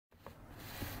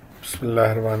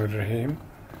Bismillahirrahmanirrahim.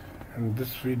 In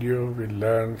this video we'll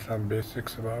learn some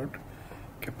basics about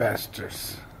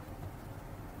capacitors.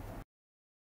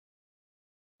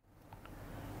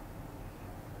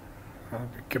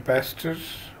 The capacitor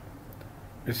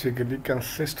basically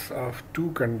consists of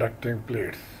two conducting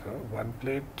plates. So one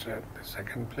plate and the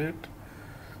second plate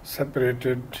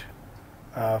separated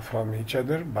from each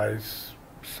other by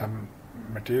some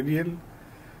material.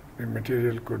 The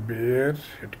material could be air,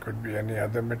 it could be any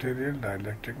other material,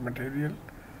 dielectric material,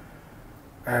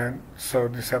 and so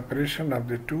the separation of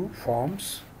the two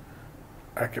forms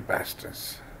a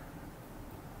capacitance.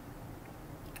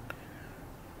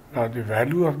 Now the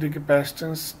value of the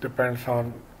capacitance depends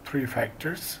on three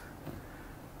factors.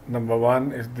 Number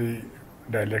one is the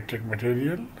dielectric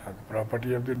material, the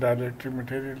property of the dielectric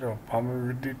material, or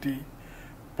permittivity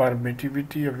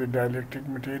of the dielectric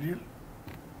material.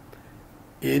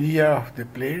 Area of the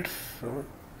plates, so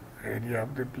area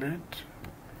of the plate,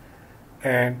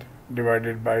 and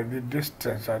divided by the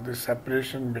distance or the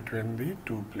separation between the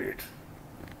two plates.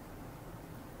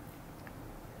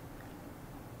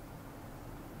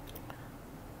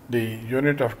 The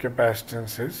unit of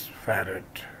capacitance is farad.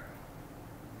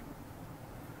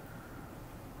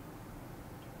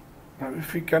 Now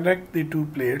if we connect the two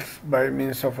plates by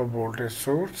means of a voltage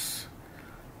source,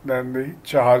 then the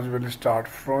charge will start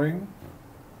flowing.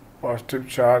 Positive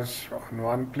charge on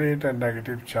one plate and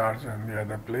negative charge on the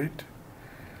other plate,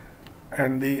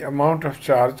 and the amount of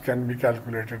charge can be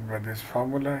calculated by this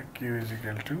formula: Q is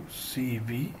equal to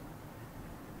CV,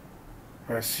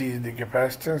 where C is the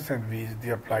capacitance and V is the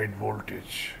applied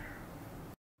voltage.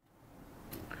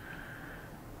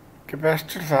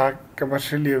 Capacitors are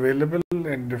commercially available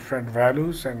in different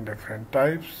values and different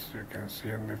types. You can see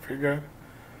in the figure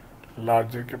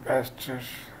larger capacitors,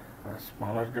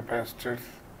 smaller capacitors.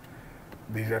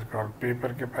 These are called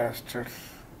paper capacitors,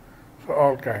 so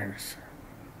all kinds.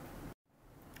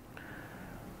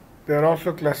 They are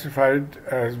also classified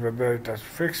as whether it is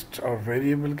fixed or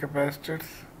variable capacitors.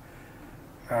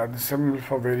 The symbol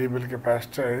for variable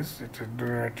capacitor is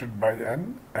denoted by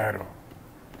an arrow.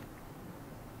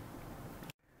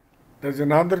 There is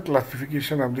another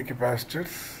classification of the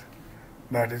capacitors,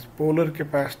 that is polar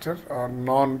capacitor or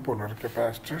non-polar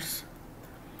capacitors.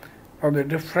 Now the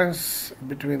difference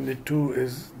between the two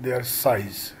is their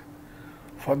size.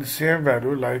 For the same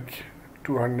value, like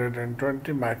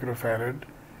 220 microfarad,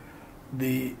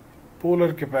 the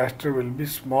polar capacitor will be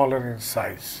smaller in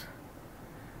size,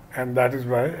 and that is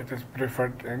why it is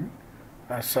preferred in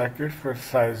circuits where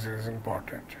size is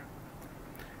important.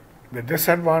 The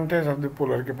disadvantage of the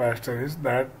polar capacitor is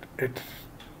that it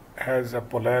has a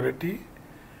polarity.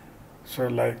 So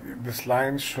like this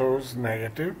line shows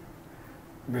negative.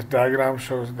 This diagram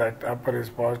shows that upper is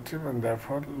positive and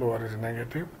therefore lower is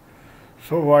negative.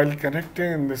 So while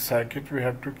connecting in this circuit, we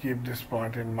have to keep this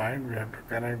point in mind. We have to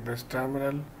connect this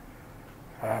terminal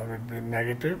with the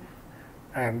negative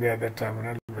and the other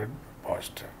terminal with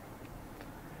positive.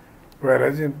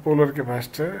 Whereas in polar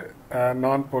capacitor,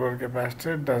 non-polar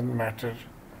capacitor, it doesn't matter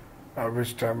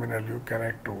which terminal you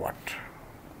connect to what.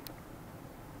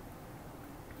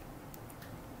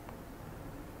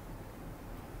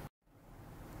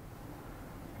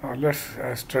 Now let's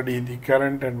study the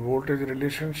current and voltage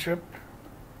relationship.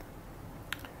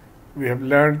 We have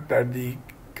learned that the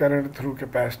current through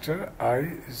capacitor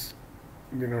I is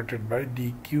denoted by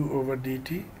dq over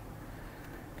dt,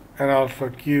 and also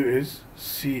q is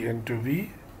C into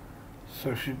V.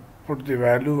 So if you put the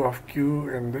value of q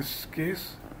in this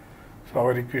case, so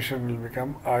our equation will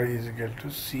become I is equal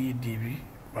to C dV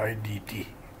by dt.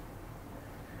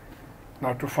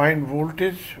 Now to find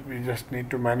voltage, we just need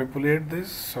to manipulate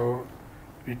this. So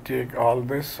we take all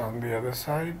this on the other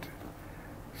side.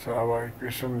 So our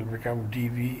equation will become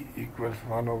dV equals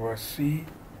 1 over C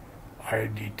I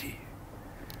dt.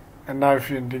 And now if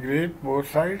you integrate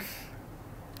both sides,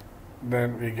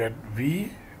 then we get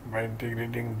V by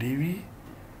integrating dV.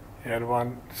 Here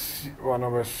 1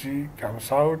 over C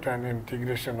comes out, and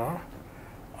integration of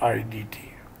I dt.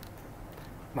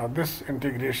 Now this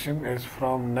integration is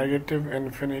from negative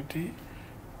infinity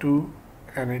to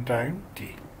any time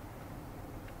t.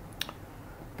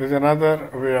 There is another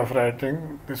way of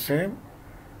writing the same,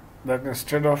 that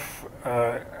instead of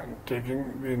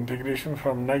taking the integration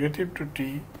from negative to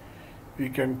t, we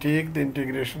can take the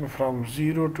integration from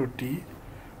 0 to t,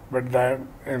 but then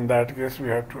in that case we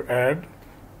have to add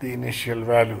the initial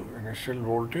value, initial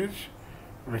voltage,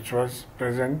 which was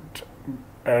present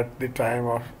at the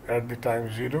time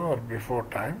 0 or before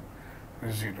time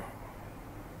 0.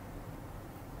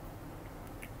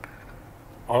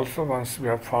 Also, once we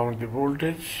have found the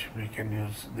voltage, we can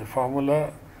use the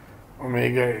formula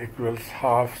omega equals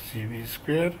half CV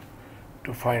square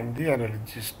to find the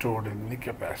energy stored in the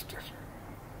capacitor.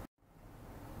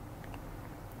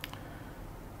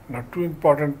 Now, two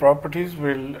important properties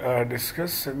we'll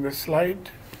discuss in this slide.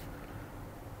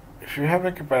 If you have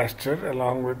a capacitor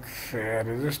along with, say, a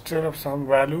resistor of some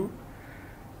value,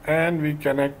 and we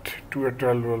connect to a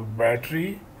 12-volt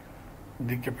battery,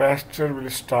 the capacitor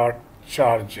will start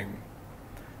charging.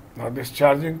 Now, this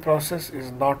charging process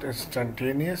is not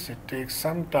instantaneous. It takes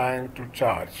some time to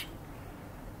charge.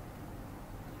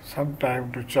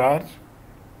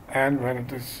 And when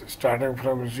it is starting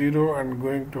from 0 and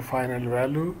going to final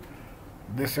value,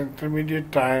 this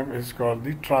intermediate time is called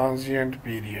the transient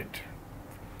period.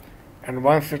 And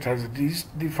once it has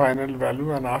reached the final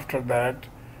value, and after that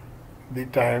the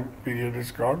time period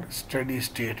is called steady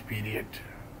state period.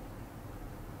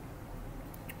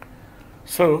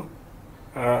 So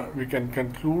we can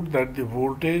conclude that the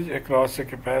voltage across a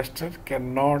capacitor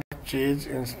cannot change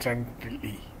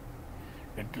instantly.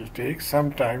 It will take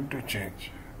some time to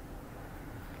change.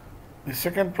 The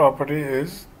second property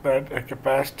is that a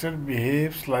capacitor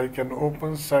behaves like an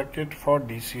open circuit for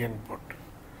DC input.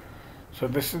 So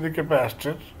this is the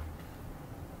capacitor.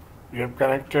 We have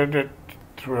connected it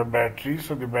through a battery,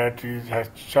 so the battery has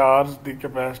charged the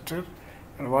capacitor,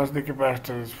 and once the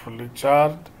capacitor is fully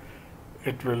charged,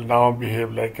 it will now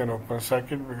behave like an open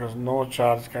circuit because no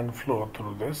charge can flow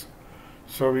through this.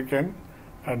 So we can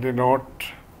denote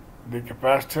the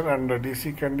capacitor under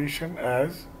DC condition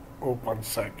as open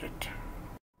circuit.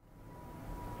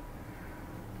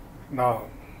 Now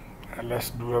let's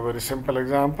do a very simple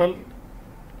example.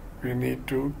 We need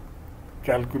to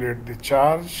calculate the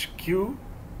charge Q.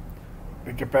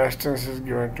 The capacitance is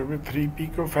given to be 3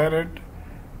 picofarad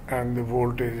and the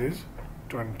voltage is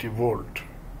 20 volt.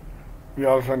 We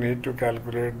also need to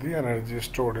calculate the energy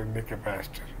stored in the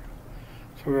capacitor.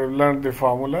 So we have learned the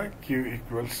formula Q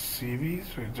equals CV.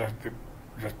 So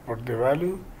just put the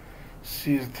value.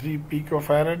 C is 3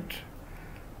 picofarad.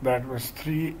 That was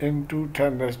 3 into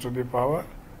 10 raised to the power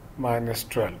minus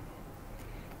 12.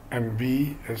 And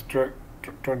V is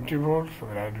 20 volts. So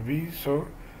we add V. So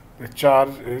the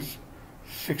charge is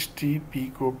 60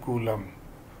 picocoulomb.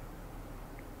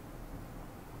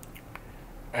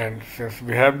 And since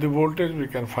we have the voltage, we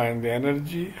can find the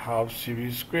energy, half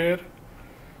CV square.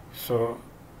 So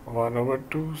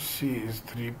 1/2 C is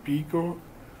 3 pico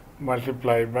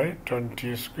multiplied by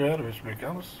 20 square, which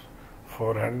becomes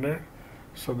 400.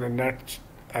 So the net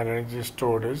energy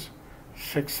stored is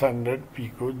 600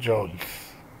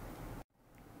 picojoules.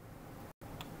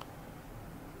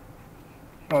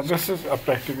 Now this is a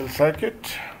practical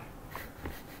circuit.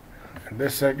 In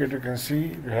this circuit you can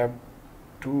see we have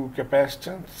two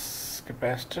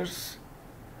capacitors,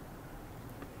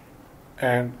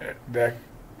 and they are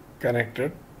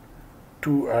connected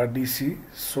to a DC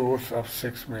source of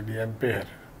 6 milliampere.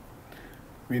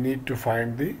 We need to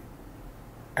find the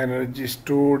energy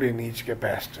stored in each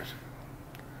capacitor.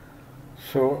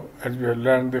 So as we have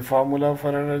learned the formula for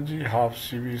energy, half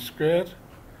CV square,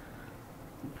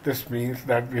 this means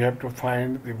that we have to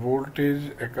find the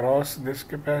voltage across this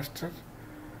capacitor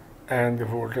and the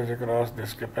voltage across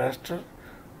this capacitor.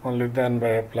 Only then by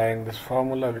applying this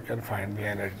formula we can find the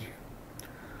energy.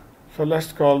 So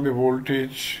let's call the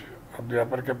voltage of the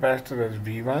upper capacitor as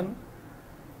V1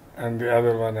 and the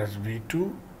other one as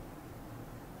V2.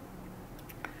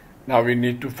 Now we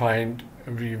need to find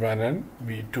V1 and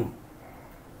V2.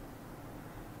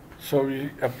 So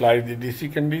we apply the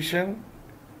DC condition,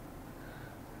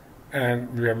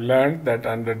 and we have learned that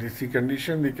under DC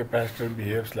condition the capacitor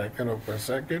behaves like an open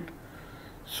circuit.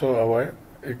 So our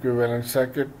equivalent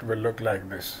circuit will look like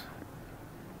this.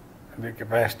 The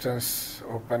capacitance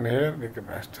open here, the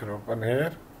capacitor open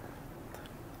here,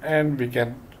 and we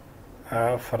can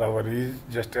for our ease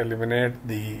just eliminate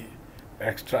the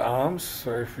extra arms.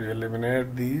 So if we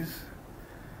eliminate these,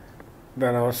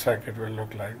 then our circuit will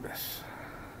look like this.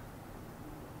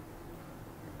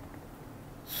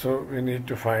 So we need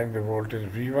to find the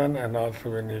voltage V1, and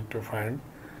also we need to find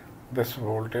this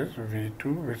voltage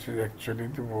V2, which is actually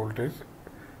the voltage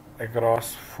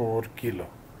across 4 kilo.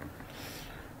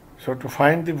 So to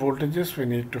find the voltages, we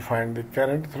need to find the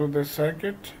current through this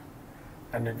circuit,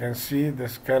 and you can see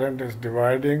this current is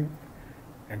dividing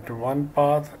into one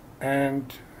path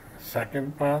and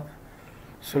second path.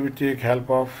 So we take help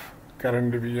of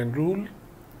current division rule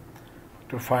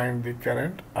to find the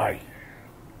current I.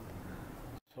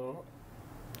 So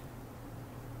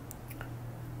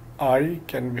I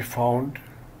can be found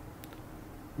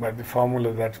by the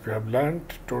formula that we have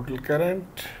learnt: total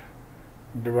current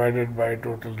divided by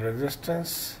total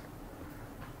resistance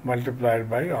multiplied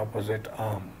by opposite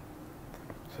arm.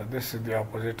 So this is the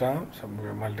opposite arm, so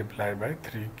we multiply by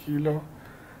 3 kilo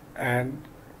and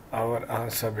our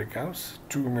answer becomes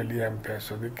 2 milliampere.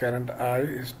 So the current I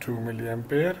is 2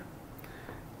 milliampere.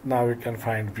 Now we can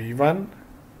find V1,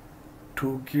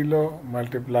 2 kilo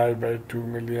multiplied by 2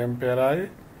 milliampere I.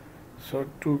 So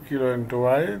 2 kilo into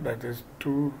I, that is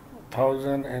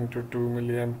 2000 into 2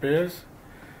 milliamperes.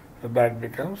 So that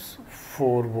becomes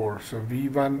 4 volts. So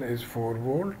V1 is 4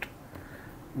 volt.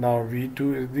 Now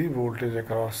V2 is the voltage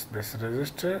across this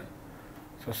resistor.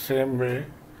 So same way,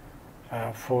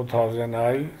 4000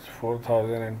 I,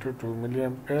 4000 into 2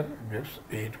 milliampere gives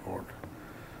 8 volt.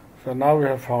 So now we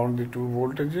have found the two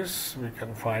voltages. We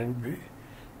can find the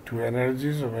two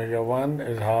energies. Omega 1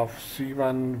 is half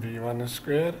C1 V1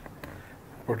 square.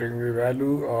 Putting the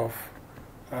value of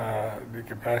the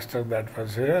capacitor that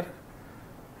was here,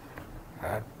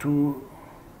 2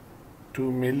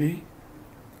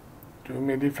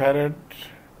 millifarad,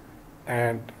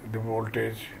 and the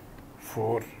voltage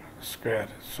 4 square.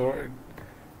 So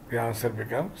the answer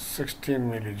becomes 16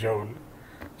 millijoule.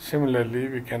 Similarly,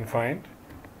 we can find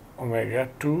omega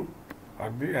 2 or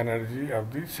the energy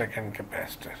of the second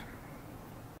capacitor.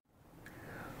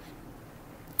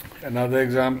 Another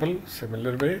example,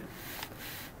 similar way,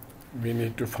 we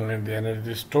need to find the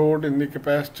energy stored in the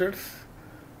capacitors.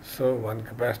 So one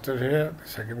capacitor here, the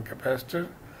second capacitor,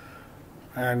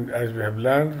 and as we have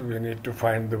learned, we need to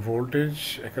find the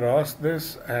voltage across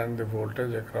this and the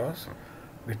voltage across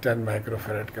the 10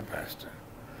 microfarad capacitor.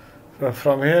 So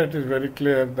from here it is very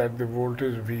clear that the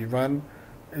voltage V1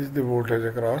 is the voltage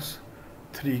across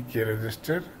 3K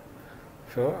resistor.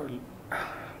 So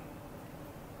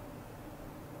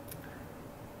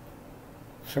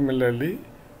similarly,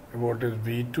 the voltage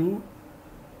V2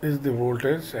 is the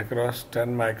voltage across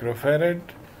 10 microfarad,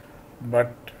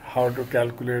 but how to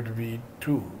calculate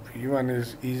V2? V1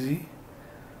 is easy.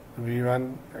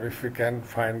 V1, if we can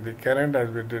find the current as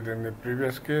we did in the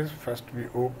previous case, first we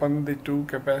open the two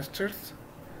capacitors,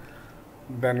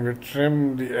 then we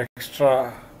trim the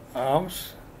extra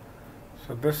arms.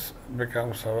 So this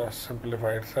becomes our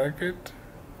simplified circuit,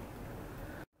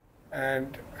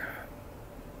 and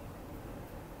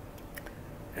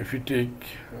if you take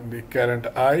the current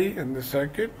I in the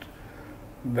circuit,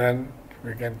 then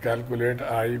we can calculate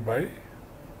I by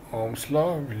Ohm's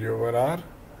law, V over R.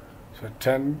 So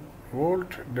 10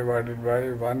 volt divided by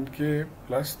 1K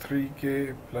plus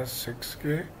 3K plus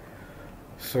 6K.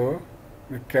 So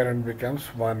the current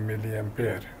becomes 1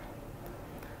 milliampere.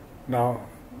 Now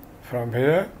from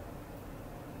here,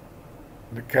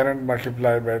 the current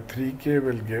multiplied by 3K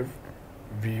will give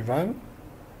V1.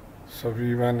 So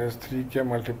V1 is 3K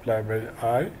multiplied by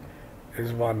I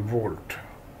is 1 volt.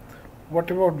 What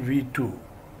about V2?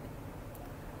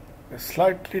 It's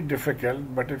slightly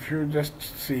difficult, but if you just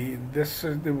see, this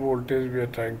is the voltage we are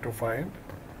trying to find.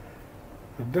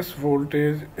 So this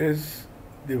voltage is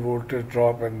the voltage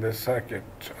drop in this circuit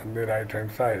on the right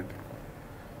hand side.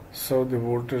 So the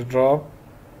voltage drop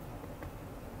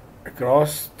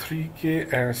across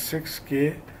 3K and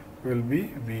 6K will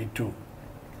be V2.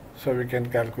 So we can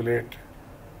calculate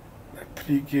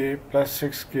 3K plus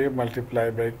 6K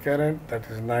multiplied by current, that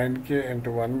is 9K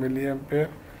into 1 milliampere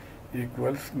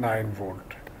equals 9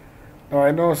 volt. Now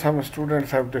I know some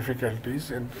students have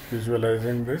difficulties in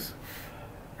visualizing this.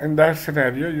 In that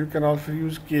scenario, you can also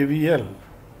use KVL.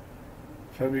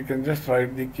 So we can just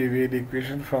write the KVL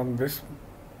equation from this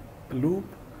loop,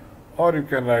 or you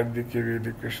can write the KVL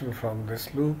equation from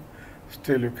this loop.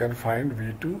 Still you can find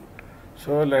V2.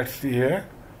 So let's see here.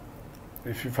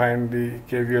 If you find the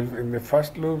KVL in the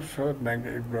first loop, so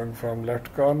going from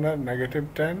left corner,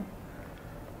 negative 10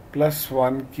 plus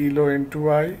 1 kilo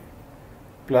into I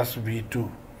plus V2.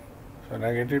 So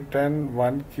negative 10,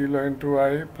 1 kilo into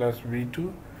I plus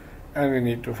V2, and we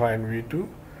need to find V2.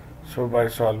 So by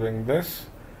solving this,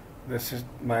 this is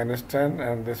minus 10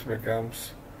 and this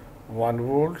becomes 1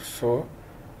 volt. So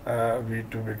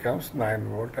V2 becomes 9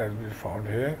 volt as we found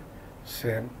here.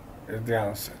 Same is the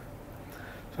answer.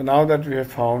 So now that we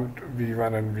have found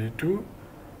V1 and V2,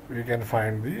 we can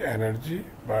find the energy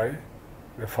by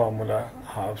the formula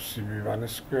half CV1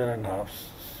 square and half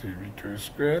CV2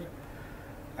 square.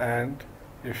 And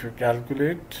if you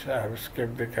calculate, I have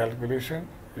skipped the calculation,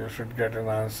 you should get an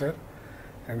answer.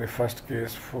 In the first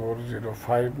case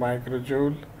 405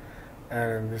 microjoule,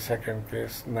 and in the second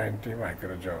case 90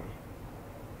 microjoule.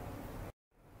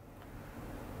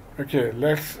 Okay,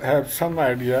 let's have some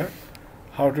idea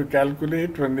how to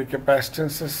calculate when the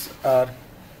capacitances are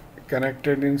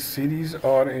connected in series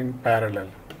or in parallel.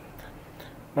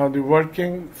 Now the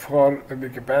working for the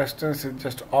capacitance is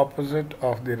just opposite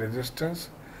of the resistance.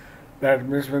 That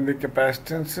means when the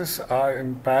capacitances are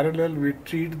in parallel, we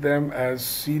treat them as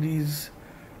series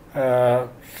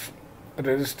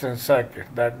resistance circuit.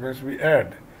 That means we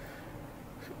add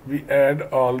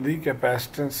all the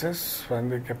capacitances when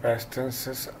the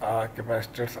capacitors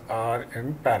are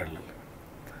in parallel.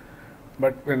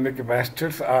 But when the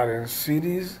capacitors are in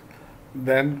series,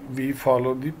 then we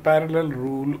follow the parallel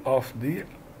rule of the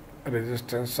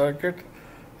resistance circuit.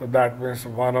 So that means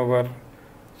 1 over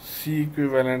C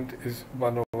equivalent is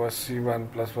 1 over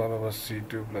C1 plus 1 over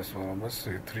C2 plus 1 over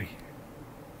C3.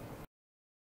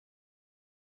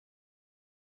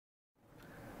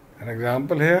 An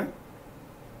example here,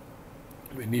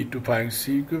 we need to find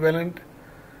C equivalent.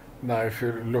 Now if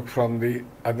you look from the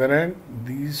other end,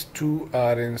 these two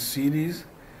are in series,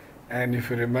 and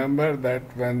if you remember that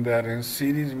when they are in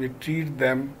series, we treat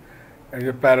them as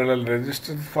a parallel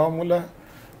resistance formula.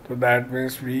 So that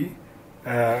means we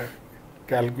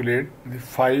calculate the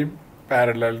 5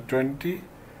 parallel 20,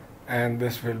 and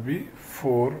this will be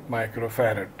 4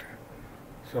 microfarad.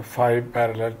 So 5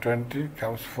 parallel 20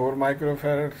 comes 4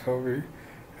 microfarad, so we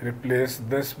replace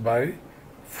this by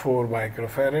 4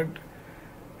 microfarad,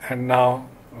 and now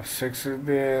 6 is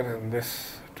there and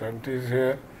this 20 is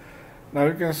here. Now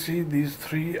you can see these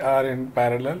 3 are in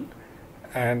parallel,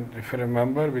 and if you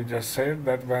remember, we just said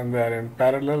that when they are in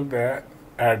parallel they are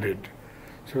added.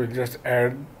 So we'll just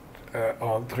add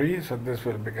all 3, so this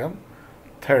will become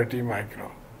 30 micro.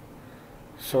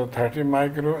 So 30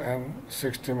 micro and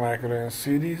 60 micro in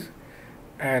series,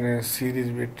 and in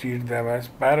series we treat them as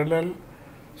parallel.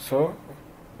 So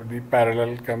the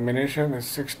parallel combination is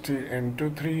 60 into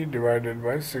 3 divided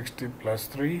by 60 plus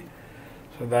 3,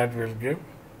 so that will give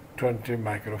 20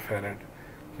 microfarad.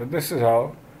 So this is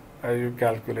how you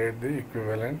calculate the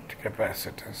equivalent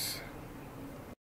capacitance.